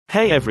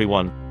Hey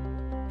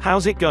everyone!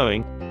 How's it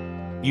going?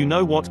 You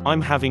know what,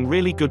 I'm having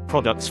really good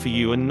products for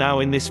you, and now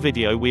in this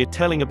video we're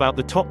telling about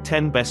the top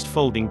 10 best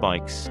folding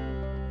bikes.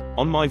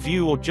 On my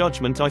view or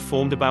judgment, I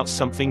formed about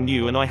something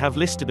new and I have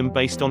listed them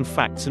based on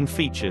facts and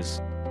features.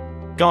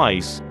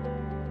 Guys,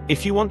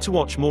 if you want to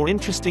watch more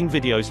interesting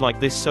videos like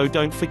this, so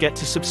don't forget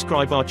to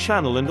subscribe our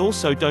channel, and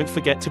also don't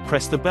forget to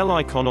press the bell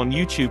icon on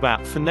YouTube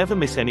app for never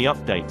miss any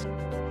update.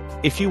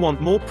 If you want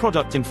more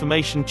product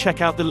information,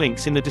 check out the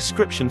links in the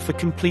description for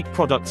complete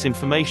products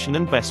information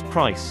and best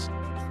price.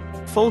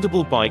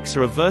 Foldable bikes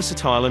are a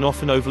versatile and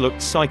often overlooked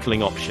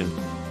cycling option.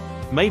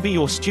 Maybe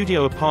your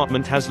studio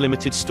apartment has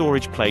limited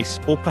storage place,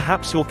 or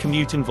perhaps your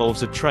commute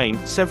involves a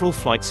train, several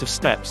flights of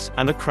steps,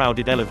 and a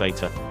crowded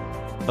elevator.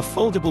 A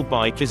foldable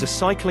bike is a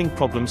cycling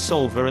problem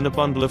solver and a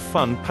bundle of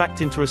fun packed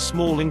into a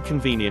small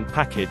inconvenient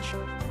package.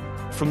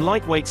 From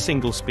lightweight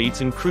single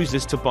speeds and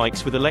cruisers to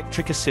bikes with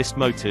electric assist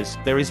motors,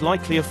 there is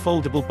likely a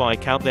foldable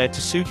bike out there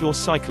to suit your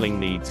cycling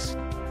needs.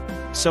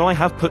 So I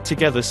have put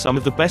together some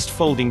of the best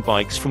folding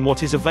bikes from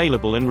what is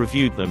available and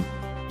reviewed them.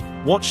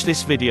 Watch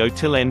this video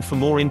till end for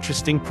more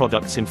interesting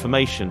products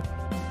information.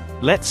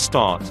 Let's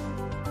start.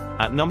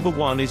 At number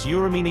 1 is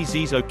Uramini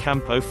Zizo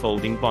Campo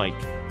folding bike.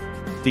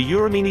 The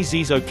Uramini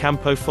Zizo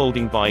Campo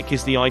folding bike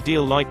is the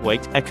ideal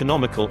lightweight,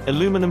 economical,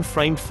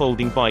 aluminum-framed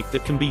folding bike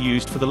that can be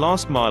used for the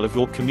last mile of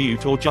your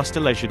commute or just a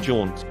leisure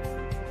jaunt.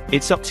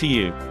 It's up to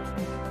you.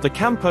 The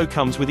Campo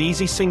comes with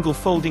easy single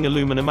folding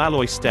aluminum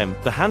alloy stem.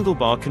 The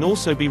handlebar can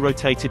also be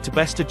rotated to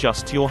best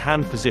adjust to your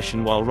hand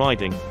position while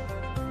riding.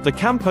 The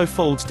Campo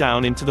folds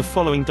down into the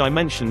following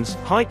dimensions: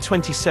 height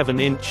 27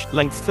 inch,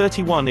 length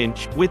 31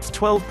 inch, width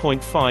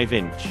 12.5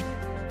 inch.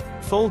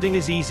 Folding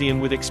is easy,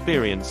 and with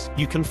experience,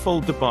 you can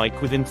fold the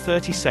bike within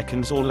 30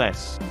 seconds or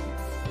less.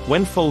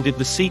 When folded,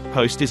 the seat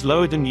post is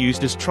lowered and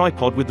used as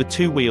tripod with the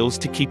two wheels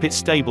to keep it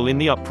stable in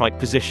the upright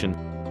position.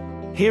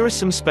 Here are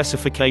some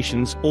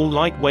specifications: all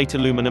lightweight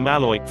aluminum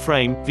alloy,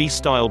 frame,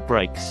 V-style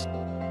brakes.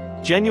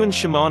 Genuine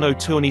Shimano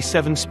Tourney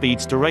 7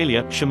 speeds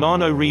derailleur,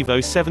 Shimano Revo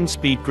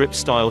 7-speed grip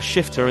style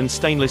shifter, and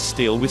stainless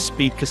steel with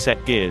speed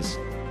cassette gears.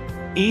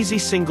 Easy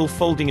single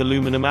folding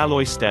aluminum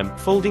alloy stem,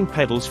 folding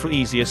pedals for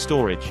easier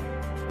storage.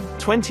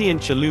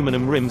 20-inch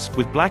aluminum rims,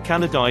 with black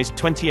anodized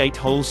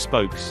 28-hole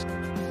spokes.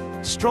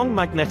 Strong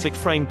magnetic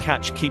frame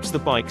catch keeps the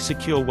bike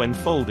secure when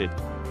folded.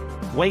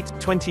 Weight,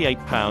 28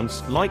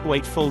 pounds,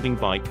 lightweight folding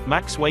bike,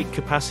 max weight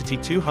capacity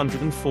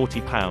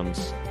 240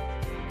 pounds.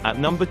 At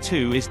number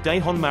 2 is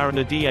Dahon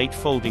Mariner D8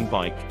 folding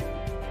bike.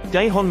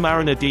 Dahon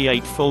Mariner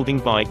D8 folding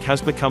bike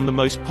has become the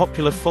most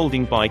popular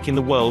folding bike in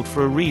the world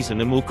for a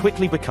reason, and will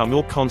quickly become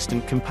your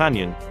constant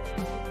companion.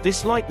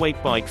 This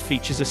lightweight bike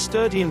features a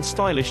sturdy and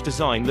stylish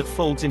design that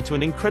folds into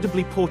an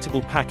incredibly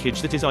portable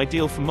package that is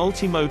ideal for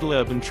multimodal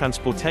urban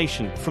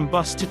transportation, from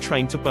bus to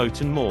train to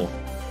boat and more.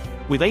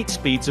 With 8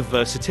 speeds of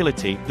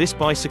versatility, this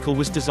bicycle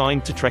was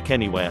designed to trek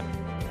anywhere.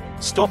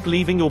 Stop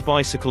leaving your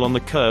bicycle on the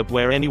curb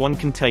where anyone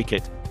can take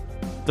it.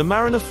 The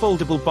Mariner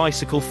foldable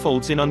bicycle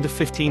folds in under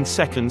 15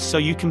 seconds, so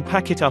you can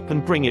pack it up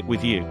and bring it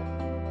with you.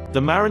 The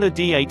Mariner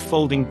D8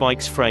 folding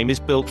bike's frame is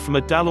built from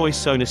a Dalloy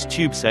Sonus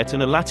tubeset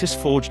and a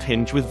lattice-forged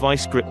hinge with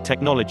vice grip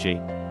technology.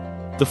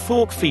 The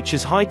fork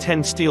features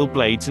high-10 steel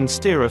blades and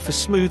steerer for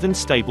smooth and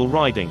stable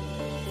riding.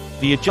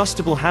 The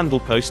adjustable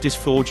handle post is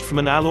forged from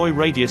an alloy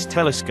radius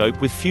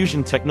telescope with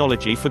fusion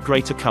technology for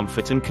greater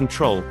comfort and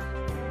control.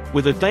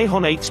 With a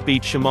Dahon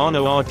 8-speed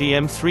Shimano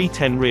RDM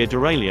 310 rear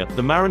derailleur,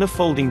 the Mariner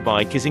folding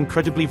bike is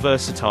incredibly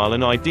versatile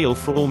and ideal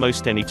for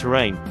almost any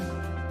terrain.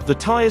 The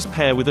tires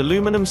pair with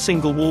aluminum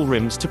single-wall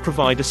rims to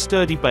provide a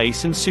sturdy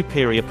base and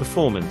superior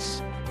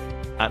performance.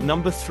 At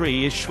number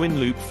 3 is Schwinn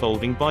Loop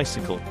folding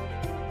bicycle.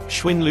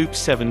 Schwinn Loop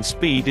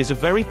 7-speed is a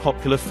very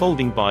popular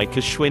folding bike,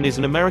 as Schwinn is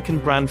an American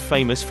brand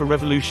famous for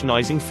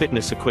revolutionizing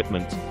fitness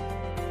equipment.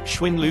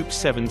 Schwinn Loop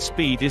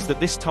 7-speed is that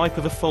this type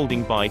of a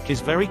folding bike is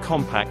very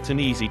compact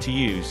and easy to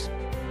use.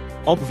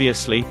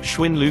 Obviously,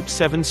 Schwinn Loop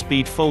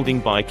 7-speed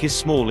folding bike is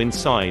small in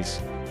size.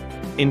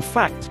 In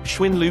fact,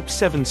 Schwinn Loop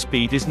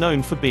 7-speed is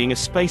known for being a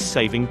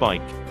space-saving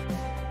bike.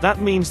 That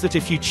means that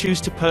if you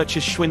choose to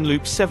purchase Schwinn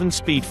Loop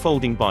 7-speed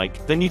folding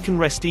bike, then you can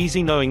rest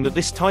easy knowing that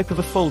this type of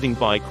a folding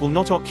bike will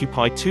not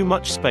occupy too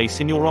much space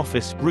in your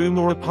office, room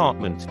or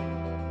apartment.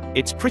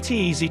 It's pretty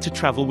easy to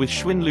travel with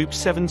Schwinn Loop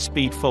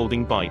 7-speed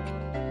folding bike.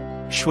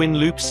 Schwinn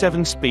Loop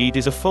 7-speed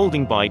is a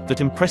folding bike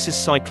that impresses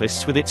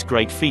cyclists with its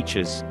great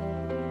features.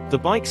 The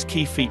bike's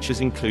key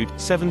features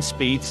include 7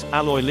 speeds,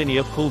 alloy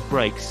linear pulled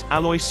brakes,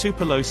 alloy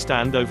super low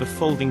standover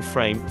folding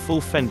frame, full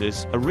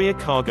fenders, a rear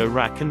cargo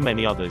rack, and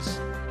many others.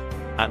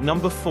 At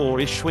number 4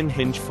 is Schwinn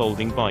Hinge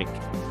folding bike.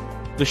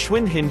 The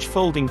Schwinn Hinge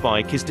folding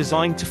bike is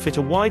designed to fit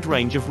a wide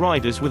range of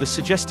riders with a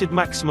suggested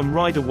maximum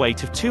rider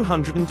weight of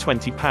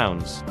 220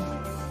 pounds.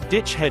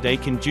 Ditch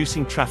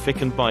headache-inducing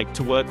traffic and bike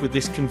to work with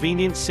this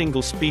convenient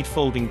single-speed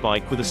folding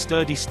bike with a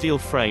sturdy steel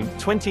frame,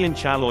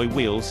 20-inch alloy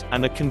wheels,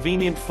 and a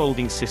convenient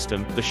folding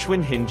system. The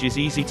Schwinn Hinge is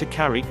easy to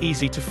carry,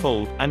 easy to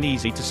fold, and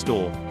easy to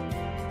store.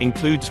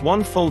 includes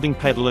one folding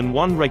pedal and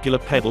one regular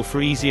pedal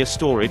for easier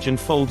storage, and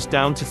folds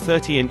down to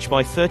 30-inch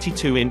by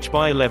 32-inch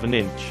by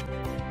 11-inch.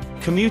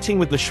 Commuting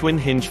with the Schwinn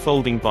Hinge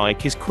folding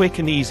bike is quick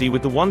and easy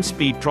with the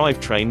one-speed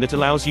drivetrain that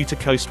allows you to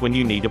coast when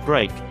you need a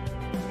break.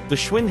 The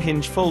Schwinn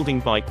Hinge folding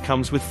bike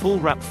comes with full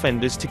wrap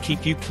fenders to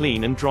keep you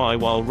clean and dry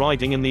while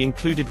riding, and the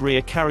included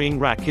rear carrying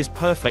rack is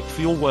perfect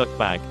for your work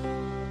bag.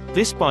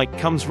 This bike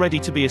comes ready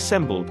to be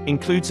assembled,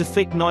 includes a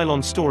thick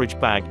nylon storage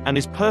bag, and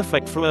is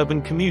perfect for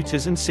urban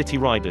commuters and city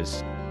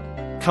riders.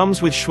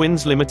 Comes with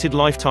Schwinn's limited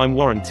lifetime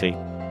warranty.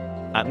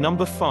 At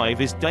number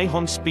 5 is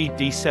Dahon Speed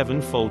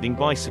D7 folding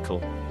bicycle.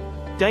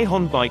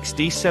 Dahon Bike's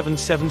D7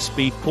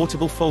 7-speed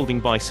portable folding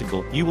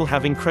bicycle. You will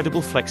have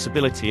incredible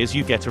flexibility as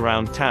you get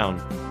around town.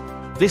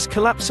 This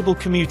collapsible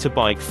commuter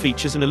bike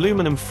features an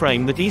aluminum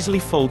frame that easily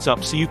folds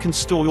up so you can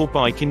store your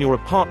bike in your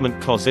apartment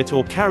closet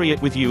or carry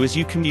it with you as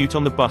you commute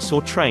on the bus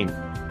or train.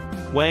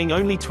 Weighing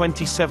only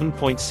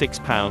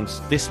 27.6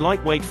 pounds, this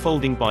lightweight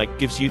folding bike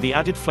gives you the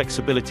added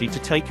flexibility to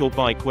take your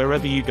bike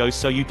wherever you go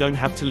so you don't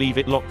have to leave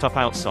it locked up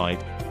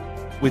outside.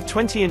 With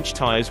 20-inch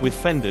tires with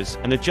fenders,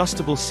 an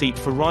adjustable seat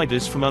for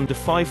riders from under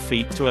 5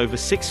 feet to over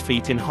 6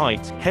 feet in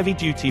height,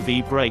 heavy-duty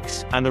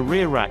V-brakes, and a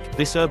rear rack,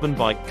 this urban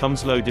bike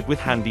comes loaded with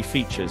handy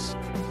features.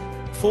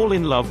 Fall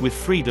in love with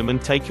freedom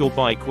and take your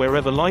bike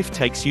wherever life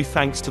takes you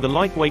thanks to the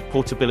lightweight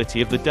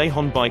portability of the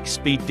Dahon Bike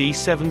Speed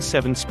D7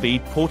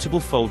 7-speed portable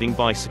folding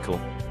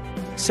bicycle.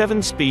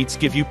 7 speeds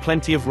give you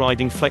plenty of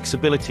riding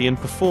flexibility and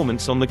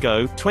performance on the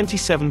go.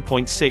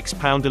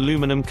 27.6-pound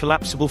aluminum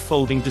collapsible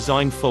folding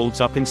design folds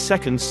up in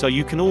seconds so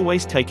you can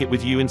always take it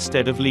with you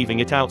instead of leaving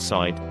it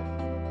outside.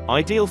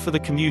 Ideal for the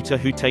commuter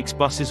who takes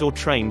buses or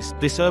trains,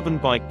 this urban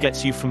bike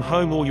gets you from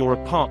home or your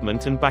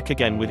apartment and back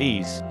again with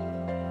ease.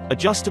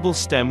 Adjustable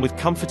stem with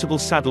comfortable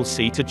saddle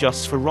seat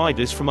adjusts for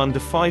riders from under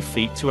 5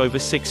 feet to over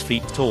 6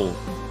 feet tall.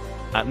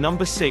 At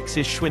number 6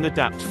 is Schwinn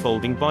Adapt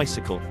folding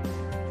bicycle.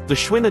 The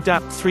Schwinn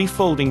Adapt 3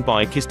 folding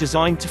bike is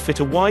designed to fit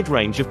a wide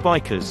range of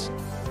bikers.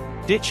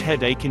 Ditch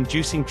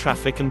headache-inducing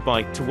traffic and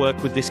bike to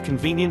work with this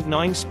convenient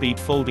 9-speed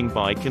folding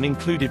bike and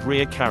included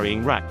rear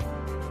carrying rack.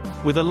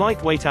 With a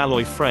lightweight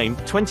alloy frame,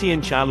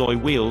 20-inch alloy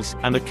wheels,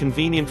 and a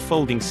convenient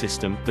folding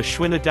system, the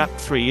Schwinn Adapt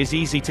 3 is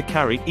easy to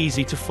carry,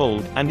 easy to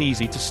fold, and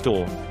easy to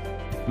store.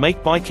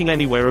 Make biking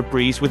anywhere a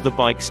breeze with the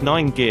bike's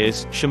 9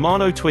 gears,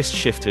 Shimano twist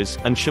shifters,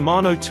 and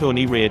Shimano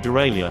tourney rear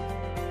derailleur.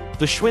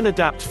 The Schwinn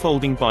Adapt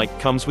folding bike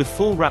comes with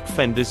full wrap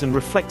fenders and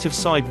reflective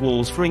side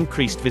walls for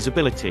increased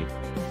visibility.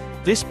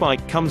 This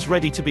bike comes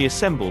ready to be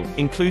assembled,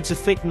 includes a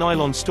thick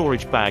nylon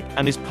storage bag,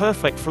 and is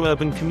perfect for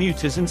urban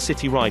commuters and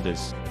city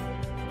riders.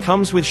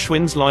 Comes with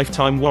Schwinn's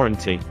lifetime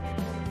warranty.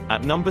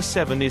 At number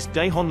 7 is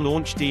Dahon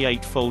Launch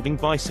D8 folding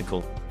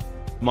bicycle.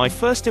 My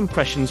first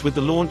impressions with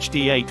the Launch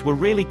D8 were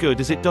really good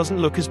as it doesn't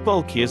look as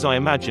bulky as I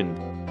imagined.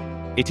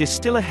 It is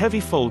still a heavy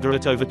folder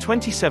at over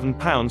 27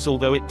 pounds,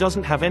 although it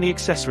doesn't have any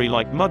accessory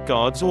like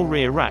mudguards or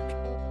rear rack.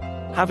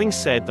 Having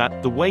said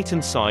that, the weight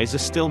and size are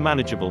still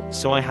manageable,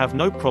 so I have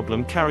no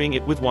problem carrying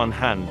it with one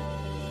hand.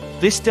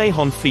 This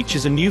Dahon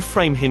features a new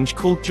frame hinge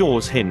called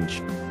Jaws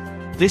hinge.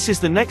 This is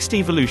the next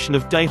evolution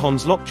of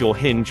Dahon's lockjaw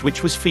hinge,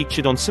 which was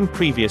featured on some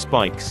previous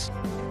bikes.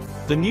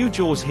 The new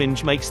Jaws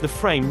hinge makes the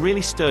frame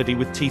really sturdy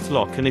with teeth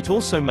lock, and it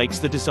also makes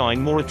the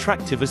design more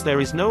attractive as there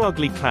is no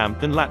ugly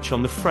clamp and latch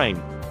on the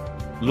frame.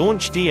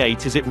 Launch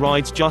D8 as it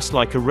rides just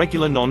like a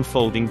regular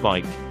non-folding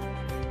bike.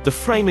 The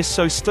frame is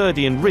so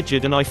sturdy and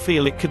rigid, and I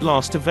feel it could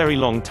last a very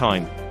long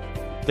time.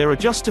 There are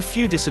just a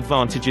few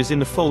disadvantages in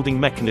the folding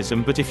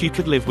mechanism, but if you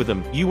could live with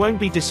them, you won't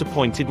be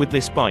disappointed with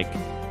this bike.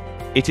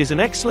 It is an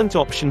excellent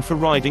option for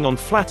riding on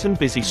flat and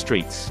busy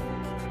streets.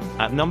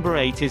 At number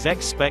 8 is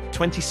X-Spec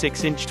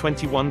 26-inch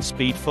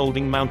 21-speed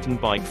folding mountain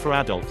bike for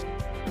adult.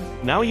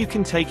 Now you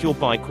can take your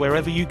bike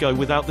wherever you go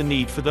without the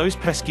need for those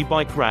pesky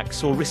bike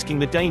racks or risking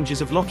the dangers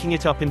of locking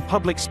it up in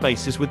public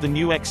spaces with the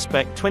new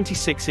X-Spec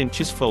 26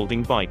 inches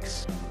folding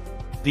bikes.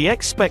 The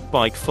X-Spec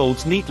bike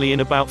folds neatly in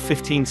about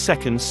 15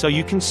 seconds so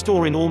you can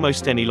store in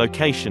almost any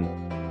location.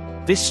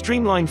 This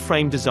streamlined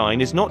frame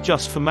design is not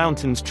just for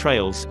mountains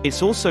trails,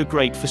 it's also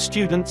great for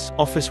students,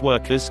 office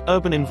workers,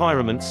 urban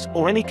environments,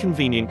 or any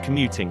convenient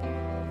commuting.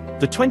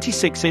 The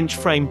 26-inch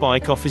frame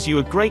bike offers you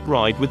a great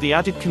ride with the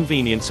added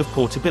convenience of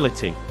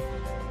portability.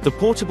 The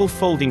portable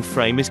folding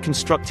frame is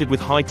constructed with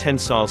high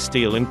tensile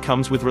steel and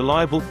comes with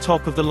reliable,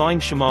 top-of-the-line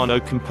Shimano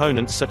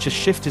components such as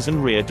shifters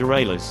and rear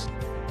derailleurs.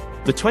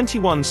 The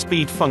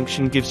 21-speed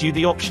function gives you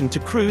the option to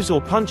cruise or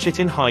punch it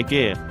in high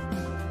gear.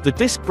 The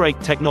disc brake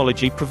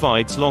technology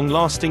provides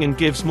long-lasting and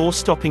gives more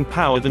stopping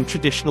power than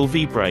traditional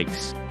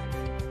V-brakes.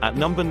 At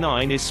number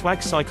 9 is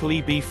Swag Cycle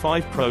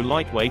EB5 Pro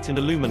lightweight and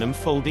aluminum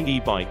folding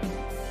e-bike.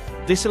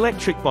 This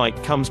electric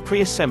bike comes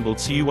pre-assembled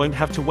so you won't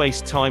have to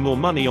waste time or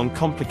money on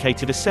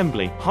complicated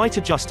assembly. Height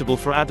adjustable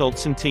for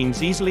adults and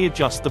teens. Easily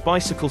adjust the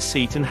bicycle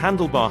seat and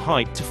handlebar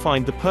height to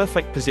find the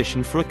perfect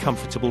position for a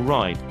comfortable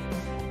ride.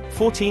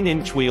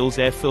 14-inch wheels,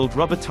 air-filled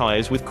rubber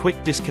tires with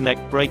quick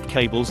disconnect brake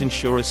cables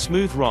ensure a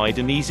smooth ride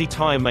and easy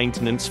tire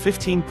maintenance.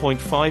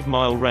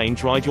 15.5-mile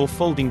range. Ride your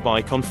folding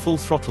bike on full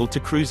throttle to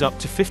cruise up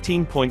to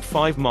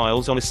 15.5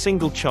 miles on a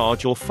single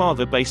charge or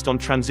farther based on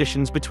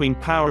transitions between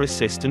power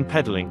assist and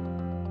pedaling.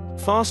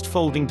 Fast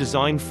folding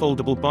design.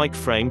 Foldable bike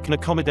frame can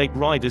accommodate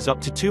riders up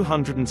to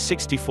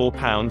 264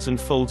 pounds and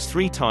folds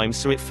 3 times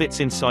so it fits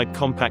inside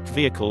compact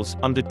vehicles,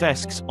 under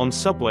desks, on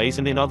subways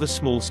and in other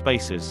small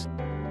spaces.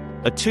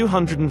 A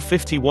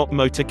 250-watt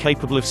motor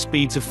capable of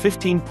speeds of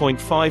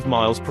 15.5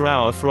 miles per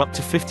hour for up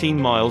to 15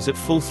 miles at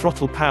full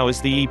throttle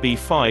powers the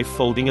EB5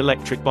 folding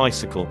electric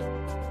bicycle.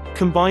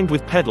 Combined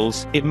with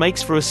pedals, it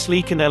makes for a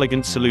sleek and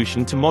elegant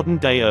solution to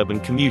modern-day urban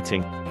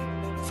commuting.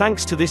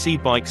 Thanks to this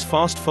e-bike's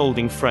fast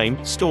folding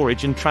frame,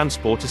 storage and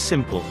transport are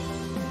simple.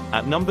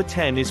 At number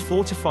 10 is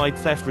Fortified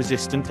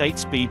theft-resistant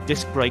 8-speed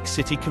disc brake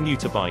city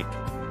commuter bike.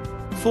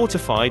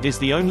 Fortified is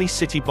the only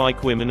city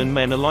bike women and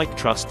men alike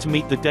trust to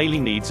meet the daily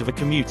needs of a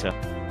commuter.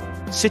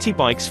 City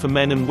bikes for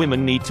men and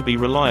women need to be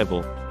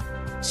reliable.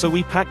 So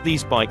we pack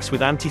these bikes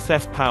with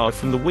anti-theft power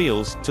from the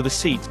wheels, to the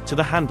seat, to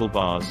the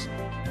handlebars.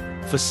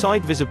 For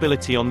side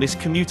visibility on this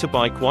commuter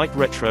bike, white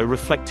retro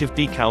reflective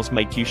decals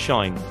make you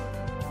shine.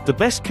 The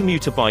best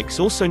commuter bikes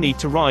also need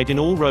to ride in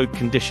all road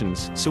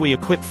conditions, so we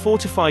equip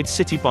Fortified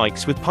city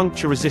bikes with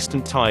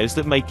puncture-resistant tires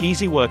that make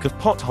easy work of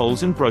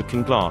potholes and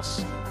broken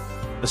glass.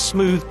 A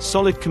smooth,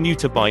 solid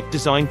commuter bike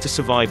designed to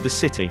survive the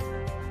city.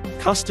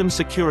 Custom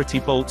security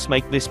bolts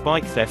make this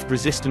bike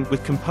theft-resistant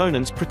with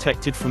components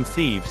protected from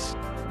thieves.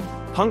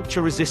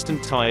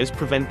 Puncture-resistant tires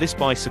prevent this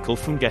bicycle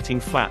from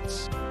getting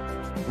flats.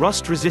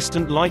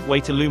 Rust-resistant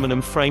lightweight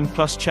aluminum frame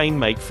plus chain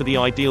make for the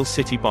ideal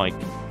city bike.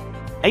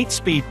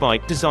 8-speed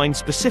bike designed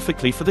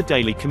specifically for the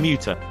daily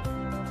commuter.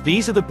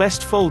 These are the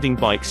best folding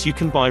bikes you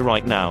can buy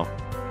right now.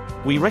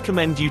 We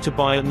recommend you to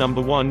buy at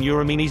number 1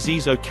 Uramini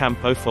Zizo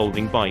Campo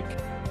folding bike.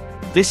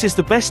 This is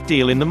the best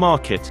deal in the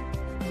market.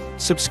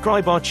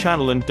 Subscribe our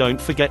channel and don't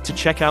forget to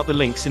check out the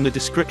links in the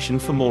description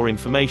for more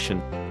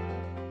information.